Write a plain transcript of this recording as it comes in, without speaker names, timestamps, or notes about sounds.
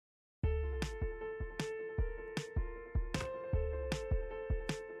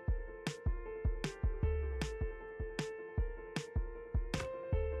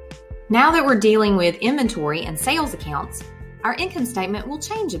Now that we're dealing with inventory and sales accounts, our income statement will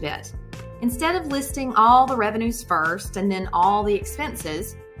change a bit. Instead of listing all the revenues first and then all the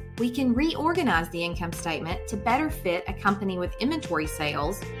expenses, we can reorganize the income statement to better fit a company with inventory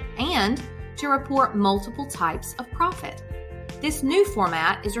sales and to report multiple types of profit. This new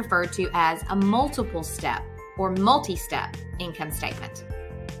format is referred to as a multiple step or multi-step income statement.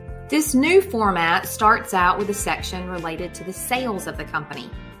 This new format starts out with a section related to the sales of the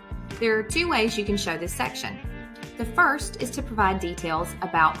company. There are two ways you can show this section. The first is to provide details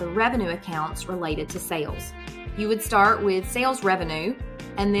about the revenue accounts related to sales. You would start with sales revenue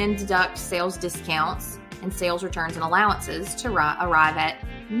and then deduct sales discounts and sales returns and allowances to arrive at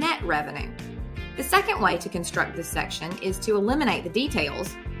net revenue. The second way to construct this section is to eliminate the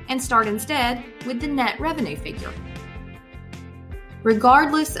details and start instead with the net revenue figure.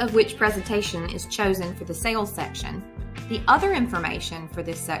 Regardless of which presentation is chosen for the sales section, the other information for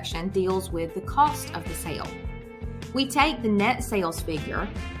this section deals with the cost of the sale. We take the net sales figure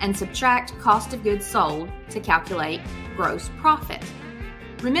and subtract cost of goods sold to calculate gross profit.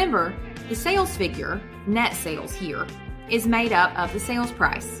 Remember, the sales figure, net sales here, is made up of the sales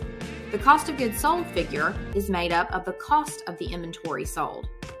price. The cost of goods sold figure is made up of the cost of the inventory sold.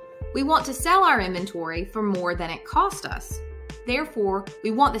 We want to sell our inventory for more than it cost us. Therefore,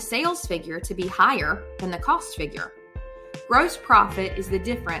 we want the sales figure to be higher than the cost figure. Gross profit is the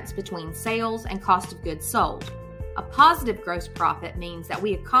difference between sales and cost of goods sold. A positive gross profit means that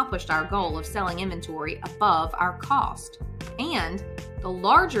we accomplished our goal of selling inventory above our cost. And the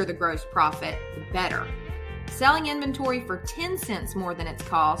larger the gross profit, the better. Selling inventory for 10 cents more than its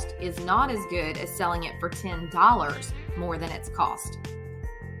cost is not as good as selling it for $10 more than its cost.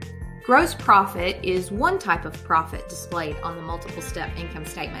 Gross profit is one type of profit displayed on the multiple step income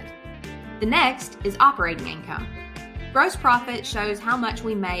statement. The next is operating income. Gross profit shows how much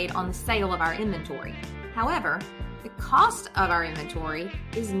we made on the sale of our inventory. However, the cost of our inventory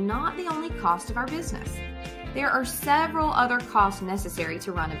is not the only cost of our business. There are several other costs necessary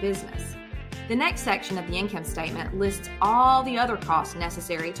to run a business. The next section of the income statement lists all the other costs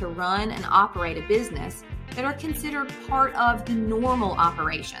necessary to run and operate a business that are considered part of the normal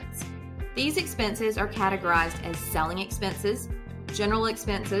operations. These expenses are categorized as selling expenses, general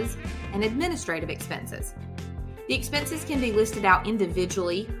expenses, and administrative expenses. The expenses can be listed out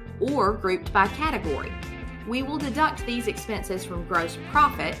individually or grouped by category. We will deduct these expenses from gross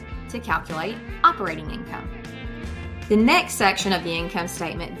profit to calculate operating income. The next section of the income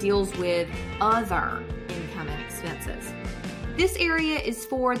statement deals with other income and expenses. This area is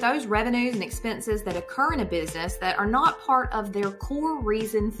for those revenues and expenses that occur in a business that are not part of their core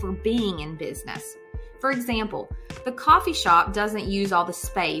reason for being in business. For example, the coffee shop doesn't use all the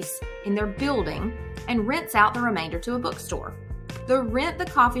space in their building and rents out the remainder to a bookstore. The rent the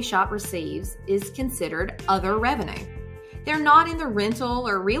coffee shop receives is considered other revenue. They're not in the rental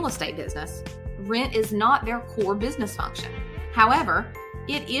or real estate business. Rent is not their core business function. However,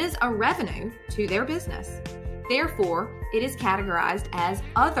 it is a revenue to their business. Therefore, it is categorized as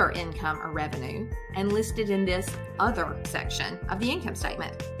other income or revenue and listed in this other section of the income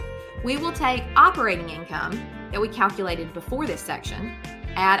statement. We will take operating income that we calculated before this section,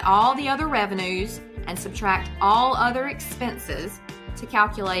 add all the other revenues, and subtract all other expenses to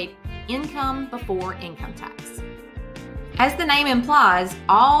calculate income before income tax. As the name implies,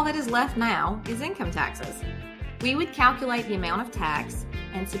 all that is left now is income taxes. We would calculate the amount of tax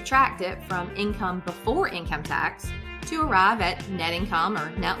and subtract it from income before income tax to arrive at net income or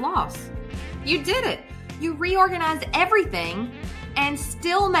net loss. You did it! You reorganized everything and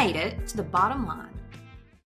still made it to the bottom line.